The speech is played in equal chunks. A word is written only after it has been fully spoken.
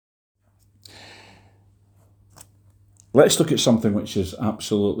let's look at something which is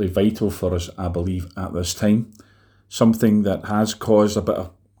absolutely vital for us, I believe, at this time. Something that has caused a bit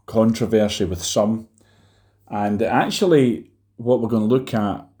of controversy with some. And actually, what we're going to look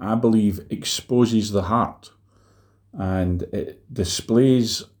at, I believe, exposes the heart. And it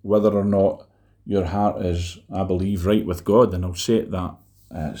displays whether or not your heart is, I believe, right with God. And I'll say that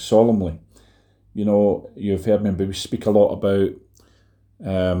solemnly. You know, you've heard me speak a lot about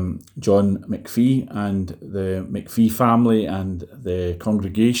John McPhee and the McPhee family and the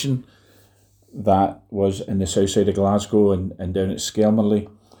congregation that was in the south side of Glasgow and down at Skelmerley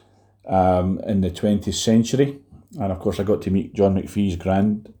in the 20th century. And of course, I got to meet John McPhee's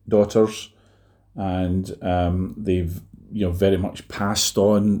granddaughters, and they've very much passed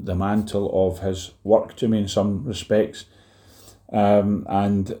on the mantle of his work to me in some respects, and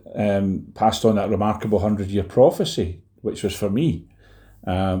passed on that remarkable 100-year prophecy, which was for me,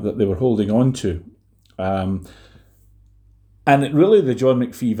 that they were holding on to. And really the John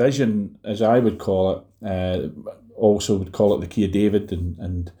McPhee vision, as I would call it, also would call it the Key of David,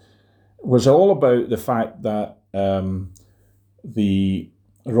 and was all about the fact that the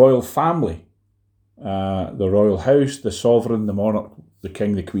royal family, the royal house, the sovereign, the monarch, the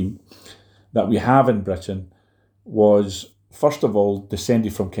king, the queen, that we have in Britain was, first of all,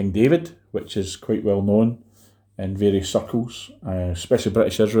 descended from King David, which is quite well known in various circles, especially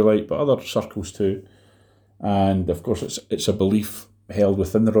British Israelite, but other circles too. And of course, it's a belief held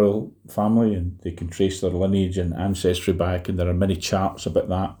within the royal family, and they can trace their lineage and ancestry back, and there are many charts about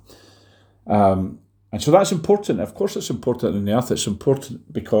that. And so that's important. Of course, it's important on the earth. It's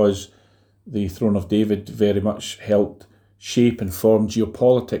important because the throne of David very much helped shape and form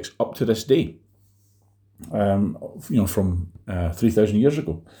geopolitics up to this day, from 3,000 years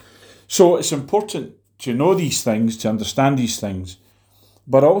ago. So it's important to know these things, to understand these things,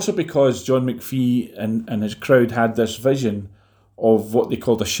 but also because John McPhee and his crowd had this vision of what they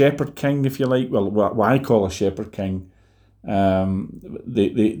called a shepherd king, if you like. Well, what I call a shepherd king. They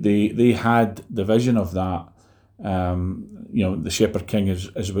had the vision of that. The shepherd king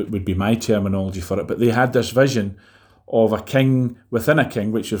is would be my terminology for it, but they had this vision of a king within a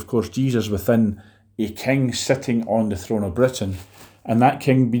king, which of course Jesus within a king sitting on the throne of Britain, and that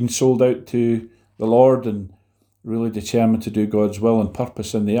king being sold out to the Lord and really determined to do God's will and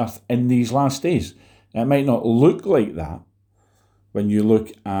purpose in the earth in these last days. It might not look like that when you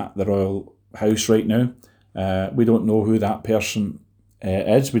look at the royal house right now. We don't know who that person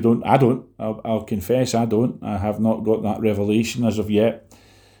is. I'll confess, I don't. I have not got that revelation as of yet.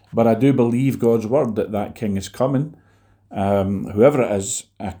 But I do believe God's word that king is coming. Whoever it is,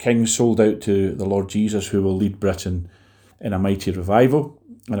 a king sold out to the Lord Jesus, who will lead Britain in a mighty revival.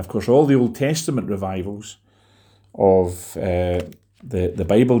 And of course, all the Old Testament revivals of the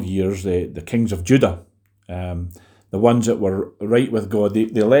Bible years, the kings of Judah, the ones that were right with God, they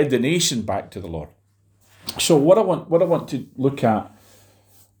led the nation back to the Lord. So what I want to look at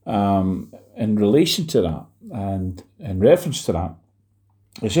in relation to that and in reference to that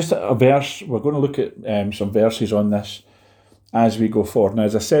is just a verse. We're going to look at some verses on this as we go forward. Now,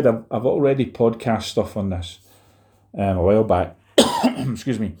 as I said, I've already podcast stuff on this a while back.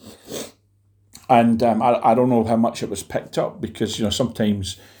 Excuse me. And I don't know how much it was picked up, because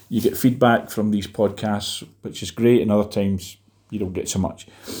sometimes you get feedback from these podcasts, which is great, and other times you don't get so much.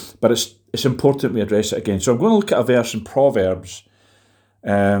 But it's important we address it again. So I'm going to look at a verse in Proverbs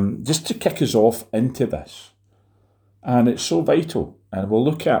just to kick us off into this. And it's so vital. And we'll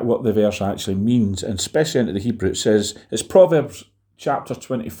look at what the verse actually means, and especially into the Hebrew. It says, it's Proverbs chapter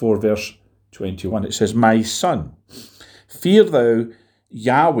 24, verse 21. It says, "My son, fear thou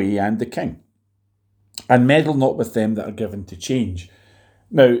Yahweh and the king, and meddle not with them that are given to change."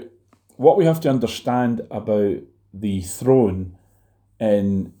 Now, what we have to understand about the throne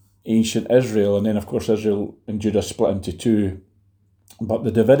in ancient Israel, and then of course Israel and Judah split into two, but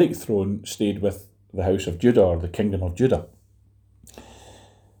the Davidic throne stayed with the house of Judah, or the kingdom of Judah.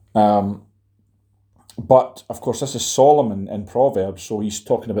 But of course this is Solomon in Proverbs, so he's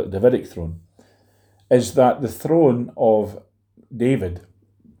talking about the Davidic throne, is that the throne of David,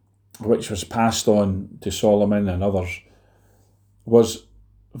 which was passed on to Solomon and others, was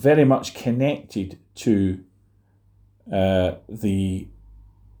very much connected to the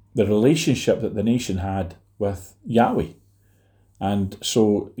relationship that the nation had with Yahweh. And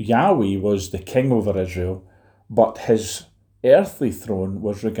so Yahweh was the king over Israel, but his earthly throne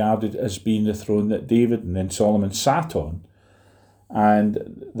was regarded as being the throne that David and then Solomon sat on. And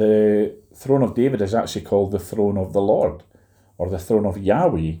the throne of David is actually called the throne of the Lord, or the throne of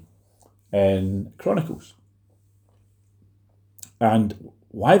Yahweh in Chronicles. And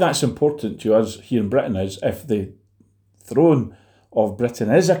why that's important to us here in Britain is, if the throne of Britain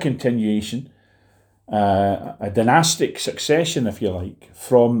is a continuation, a dynastic succession, if you like,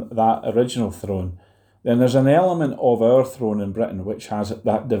 from that original throne, then there's an element of our throne in Britain which has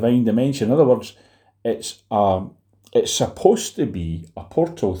that divine dimension. In other words, it's supposed to be a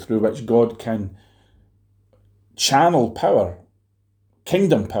portal through which God can channel power,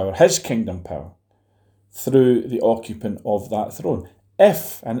 kingdom power, his kingdom power, through the occupant of that throne.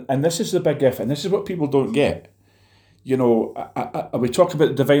 If, and this is the big if, and this is what people don't get, we talk about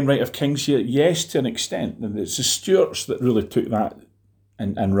the divine right of kings here, yes, to an extent, and it's the Stuarts that really took that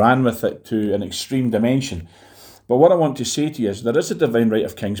and ran with it to an extreme dimension. But what I want to say to you is there is a divine right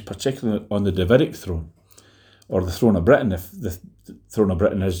of kings, particularly on the Davidic throne, or the throne of Britain, if the throne of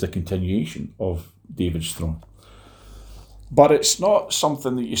Britain is the continuation of David's throne. But it's not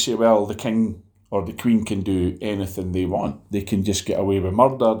something that you say, well, the king or the queen can do anything they want. They can just get away with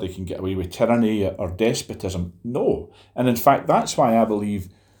murder, they can get away with tyranny or despotism. No. And in fact, that's why I believe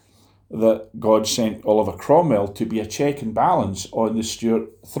that God sent Oliver Cromwell to be a check and balance on the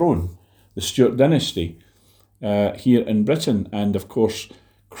Stuart throne, the Stuart dynasty here in Britain. And of course,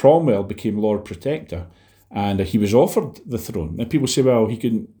 Cromwell became Lord Protector, and he was offered the throne. And people say, well, he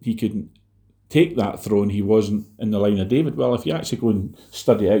couldn't take that throne, he wasn't in the line of David. Well, if you actually go and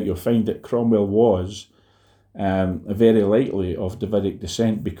study it out, you'll find that Cromwell was very likely of Davidic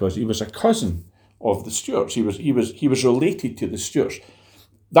descent, because he was a cousin of the Stuarts. He was related to the Stuarts.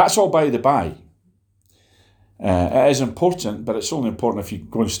 That's all by the by. It is important, but it's only important if you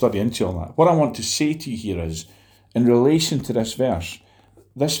go and study into all that. What I want to say to you here is, in relation to this verse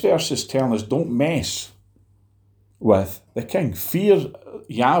is telling us don't mess with the king. Fear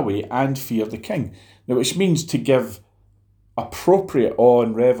Yahweh and fear the king. Now, which means to give appropriate awe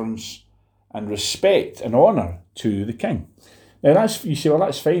and reverence and respect and honour to the king. Now, you say, well,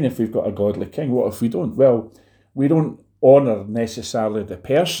 that's fine if we've got a godly king. What if we don't? Well, we don't honour necessarily the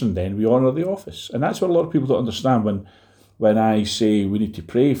person then, we honour the office. And that's what a lot of people don't understand when I say we need to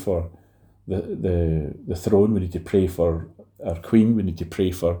pray for the throne, we need to pray for our queen, we need to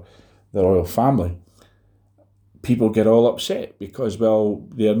pray for the royal family. People get all upset because, well,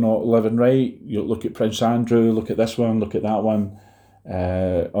 they're not living right. You look at Prince Andrew, look at this one, look at that one,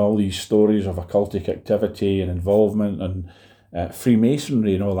 all these stories of occultic activity and involvement and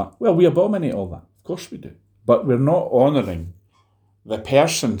Freemasonry and all that. Well, we abominate all that. Of course we do. But we're not honouring the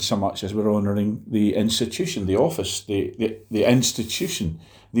person so much as we're honouring the institution, the office, the institution,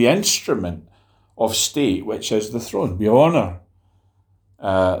 the instrument of state, which is the throne. We honour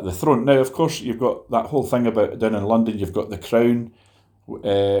the throne. Now, of course, you've got that whole thing about down in London, you've got the crown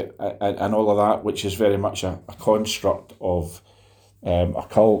and all of that, which is very much a construct of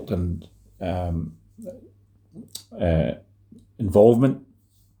occult and involvement.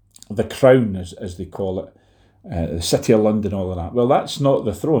 The crown, as they call it, the City of London, all of that. Well, that's not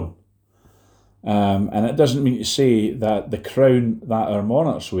the throne. And it doesn't mean to say that the crown that our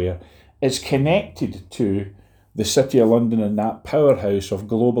monarchs wear is connected to the City of London and that powerhouse of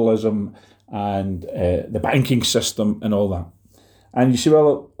globalism and the banking system and all that. And you say,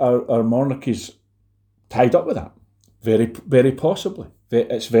 well, our monarchy's tied up with that. Very, very possibly.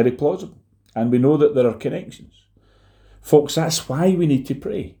 It's very plausible. And we know that there are connections. Folks, that's why we need to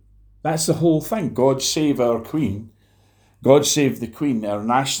pray. That's the whole thing. God Save Our Queen, God Save the Queen, our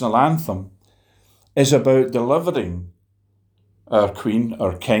national anthem, is about delivering our Queen,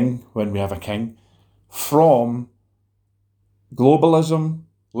 our King, when we have a king, from globalism,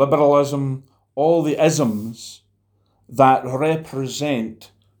 liberalism, all the isms that represent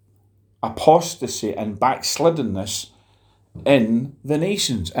apostasy and backsliddenness in the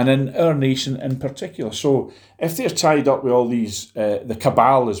nations, and in our nation in particular. So if they're tied up with all these, the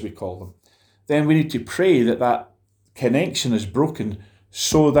cabal as we call them, then we need to pray that that connection is broken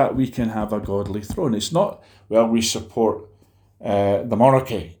so that we can have a godly throne. It's not, well, we support the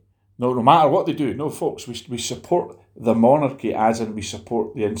monarchy. No matter what they do. No, folks, we support the monarchy as in we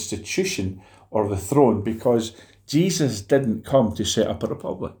support the institution or the throne, because Jesus didn't come to set up a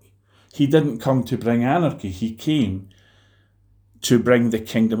republic. He didn't come to bring anarchy. He came to bring the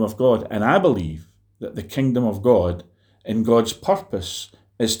kingdom of God. And I believe that the kingdom of God, in God's purpose,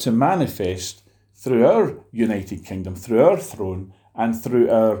 is to manifest through our united kingdom, through our throne, and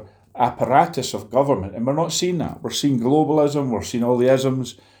through our apparatus of government. And we're not seeing that. We're seeing globalism, we're seeing all the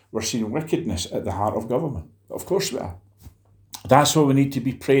isms, we're seeing wickedness at the heart of government. Of course we are. That's what we need to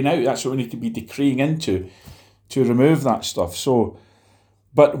be praying out. That's what we need to be decreeing into, to remove that stuff. So,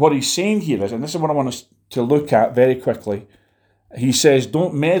 but what he's saying here is, and this is what I want us to look at very quickly, he says,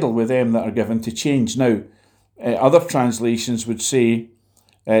 don't meddle with them that are given to change. Now, other translations would say,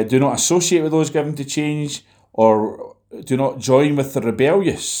 do not associate with those given to change, or join with the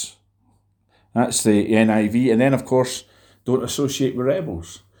rebellious. That's the NIV. And then, of course, don't associate with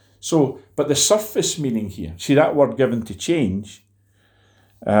rebels. So, but the surface meaning here, see that word given to change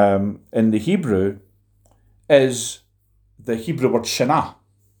in the Hebrew is the Hebrew word shana.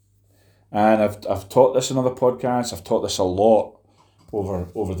 And I've taught this in other podcasts. I've taught this a lot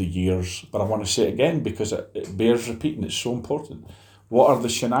over the years, but I want to say it again because it bears repeating. It's so important. What are the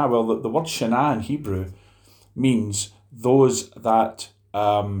shana? Well, the word shana in Hebrew means those that,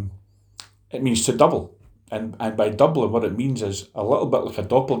 it means to double. And by doubling, what it means is a little bit like a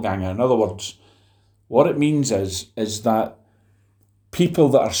doppelganger. In other words, what it means is that people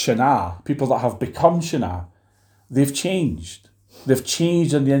that are shana, people that have become shana, they've changed. They've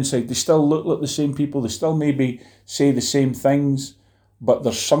changed on the inside. They still look like the same people. They still maybe say the same things, but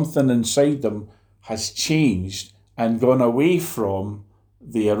there's something inside them has changed and gone away from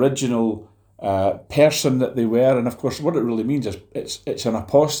the original person that they were. And of course, what it really means is it's an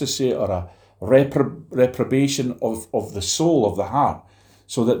apostasy or a reprobation of the soul, of the heart,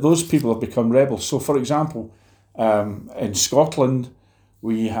 so that those people have become rebels. So, for example, in Scotland,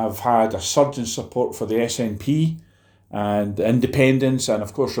 we have had a surge in support for the SNP and independence and,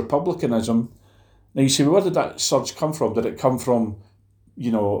 of course, republicanism. Now, you say, well, where did that surge come from? Did it come from,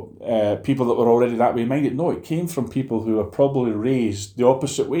 people that were already that way minded? No, it came from people who were probably raised the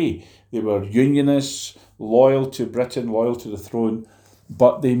opposite way. They were unionists, loyal to Britain, loyal to the throne,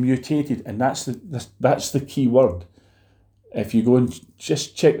 but they mutated, and that's the key word. If you go and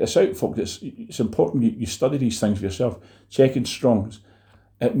just check this out, folks, it's important you study these things for yourself. Check in Strong's.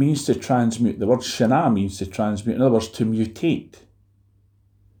 It means to transmute. The word shana means to transmute. In other words, to mutate.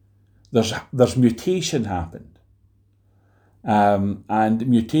 There's mutation happened. And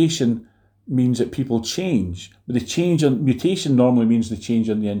mutation means that people change. But mutation normally means the change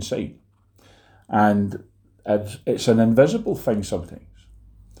on the inside. And it's an invisible thing sometimes.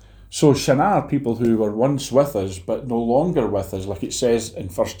 So shana are people who were once with us, but no longer with us. Like it says in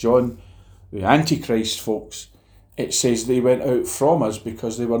 1 John, the Antichrist folks, it says they went out from us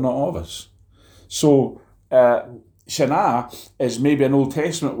because they were not of us. So shana is maybe an Old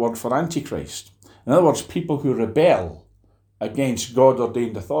Testament word for Antichrist. In other words, people who rebel against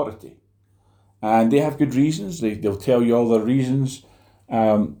God-ordained authority. And they have good reasons. They'll tell you all their reasons.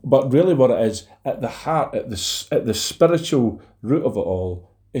 But really what it is, at the heart, at the spiritual root of it all,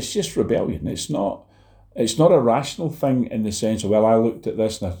 it's just rebellion. It's not a rational thing in the sense of, well, I looked at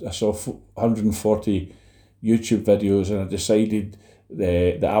this and I saw 140 YouTube videos and I decided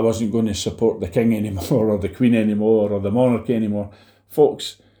that I wasn't going to support the king anymore or the queen anymore or the monarchy anymore.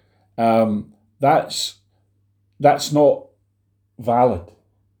 Folks, that's not valid,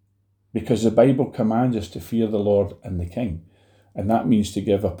 because the Bible commands us to fear the Lord and the king. And that means to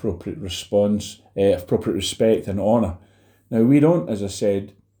give appropriate response, appropriate respect and honour. Now, we don't, as I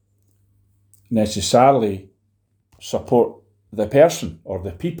said, necessarily support the person or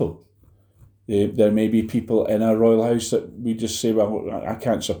the people. There may be people in our royal house that we just say, well, I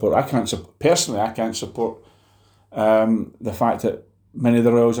can't support. Personally, I can't support the fact that many of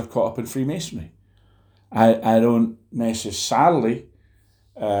the royals are caught up in Freemasonry. I don't necessarily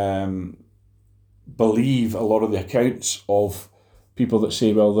believe a lot of the accounts of people that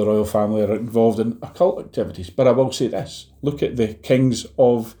say, well, the royal family are involved in occult activities. But I will say this, look at the kings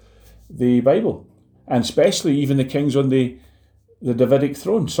of the Bible, and especially even the kings on the Davidic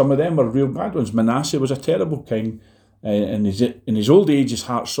throne. Some of them are real bad ones. Manasseh was a terrible king. In his old age, his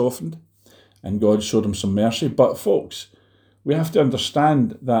heart softened, and God showed him some mercy. But folks, we have to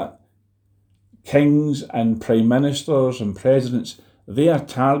understand that kings and prime ministers and presidents, they are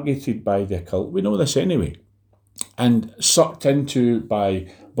targeted by the occult. We know this anyway. And sucked into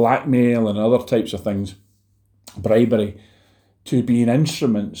by blackmail and other types of things, bribery, to being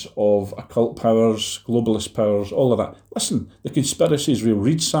instruments of occult powers, globalist powers, all of that. Listen, the conspiracy is real.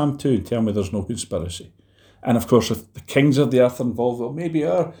 Read Psalm 2 and tell me there's no conspiracy. And of course, if the kings of the earth are involved, well, maybe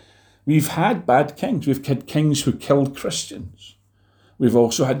are. We've had bad kings. We've had kings who killed Christians. We've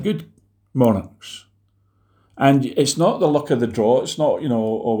also had good monarchs. And it's not the luck of the draw. It's not,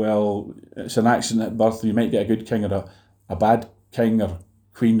 oh, well, it's an accident at birth. You might get a good king or a bad king or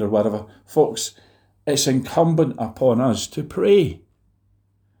queen or whatever. Folks, it's incumbent upon us to pray.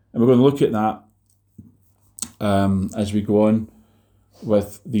 And we're going to look at that as we go on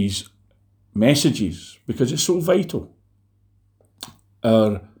with these messages, because it's so vital.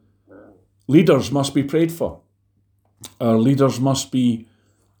 Our leaders must be prayed for. Our leaders must be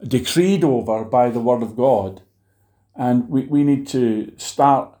decreed over by the word of God. And we need to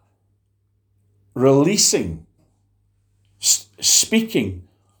start releasing, speaking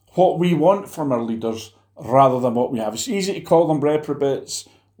what we want from our leaders rather than what we have. It's easy to call them reprobates,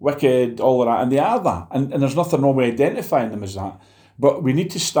 wicked, all of that, and they are that. And there's nothing wrong with identifying them as that. But we need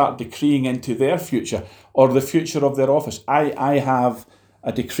to start decreeing into their future or the future of their office. I have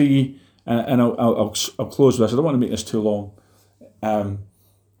a decree, and I'll close with this. I don't want to make this too long.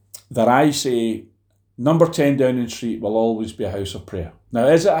 That I say, number 10 Downing Street will always be a house of prayer. Now,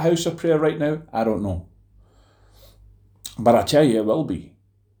 is it a house of prayer right now? I don't know. But I tell you, it will be.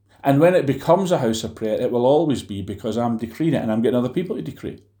 And when it becomes a house of prayer, it will always be, because I'm decreeing it and I'm getting other people to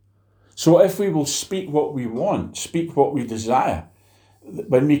decree it. So if we will speak what we want, speak what we desire,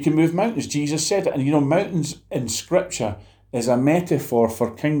 when we can move mountains, Jesus said it. And mountains in Scripture is a metaphor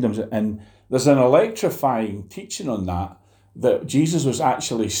for kingdoms. And there's an electrifying teaching on that Jesus was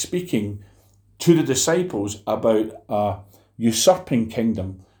actually speaking to the disciples about a usurping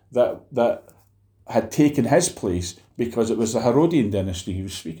kingdom that had taken his place, because it was the Herodian dynasty he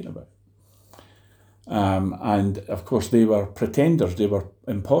was speaking about. And of course, they were pretenders, they were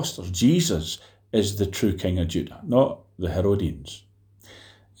impostors. Jesus is the true King of Judah, not the Herodians.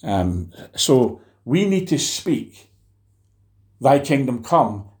 So we need to speak, thy kingdom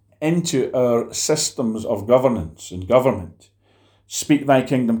come, into our systems of governance and government. Speak thy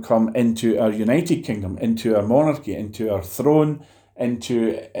kingdom come into our United Kingdom, into our monarchy, into our throne, in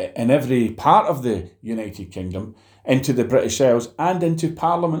every part of the United Kingdom, into the British Isles, and into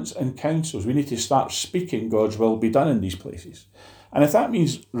parliaments and councils. We need to start speaking God's will be done in these places. And if that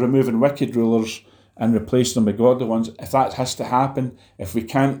means removing wicked rulers and replacing them with godly ones, if that has to happen, if we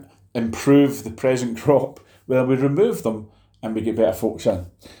can't improve the present crop, well, we remove them and we get better folks in.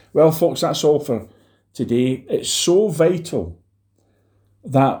 Well, folks, that's all for today. It's so vital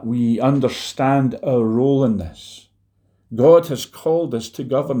that we understand our role in this. God has called us to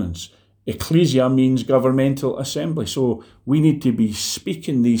governance. Ecclesia means governmental assembly. So we need to be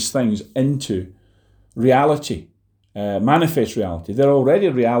speaking these things into reality, manifest reality. They're already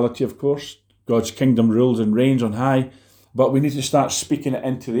reality, of course. God's kingdom rules and reigns on high, but we need to start speaking it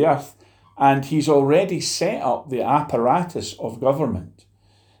into the earth. And he's already set up the apparatus of government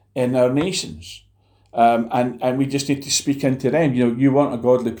in our nations. And we just need to speak into them. You want a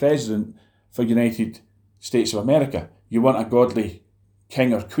godly president for United States of America. You want a godly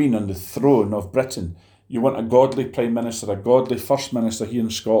king or queen on the throne of Britain. You want a godly prime minister, a godly first minister here in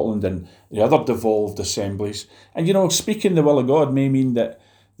Scotland and the other devolved assemblies. And speaking the will of God may mean that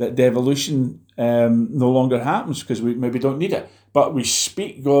devolution no longer happens because we maybe don't need it. But we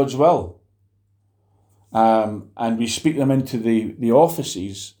speak God's will. And we speak them into the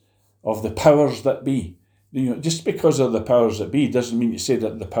offices of the powers that be. Just because of the powers that be doesn't mean to say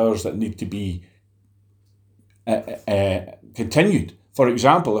that the powers that need to be continued. For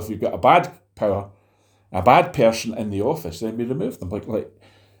example, if we've got a bad power, a bad person in the office, then we remove them. Like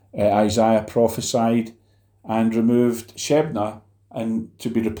Isaiah prophesied and removed Shebna and to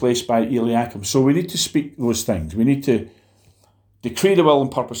be replaced by Eliakim. So we need to speak those things. We need to decree the will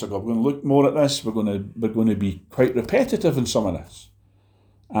and purpose of God. We're going to look more at this. We're going to be quite repetitive in some of this.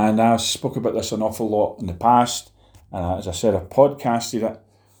 And I spoke about this an awful lot in the past. As I said, I podcasted it.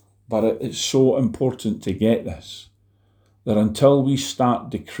 But it's so important to get this, that until we start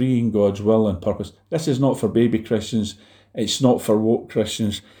decreeing God's will and purpose, this is not for baby Christians, it's not for woke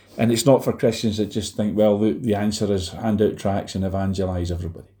Christians, and it's not for Christians that just think, well, the answer is hand out tracts and evangelise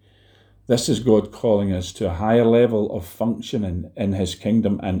everybody. This is God calling us to a higher level of functioning in his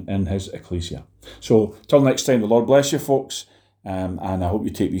kingdom and in his ecclesia. So, till next time, the Lord bless you, folks, and I hope you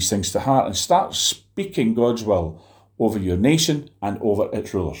take these things to heart and start speaking God's will over your nation and over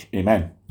its rulers. Amen.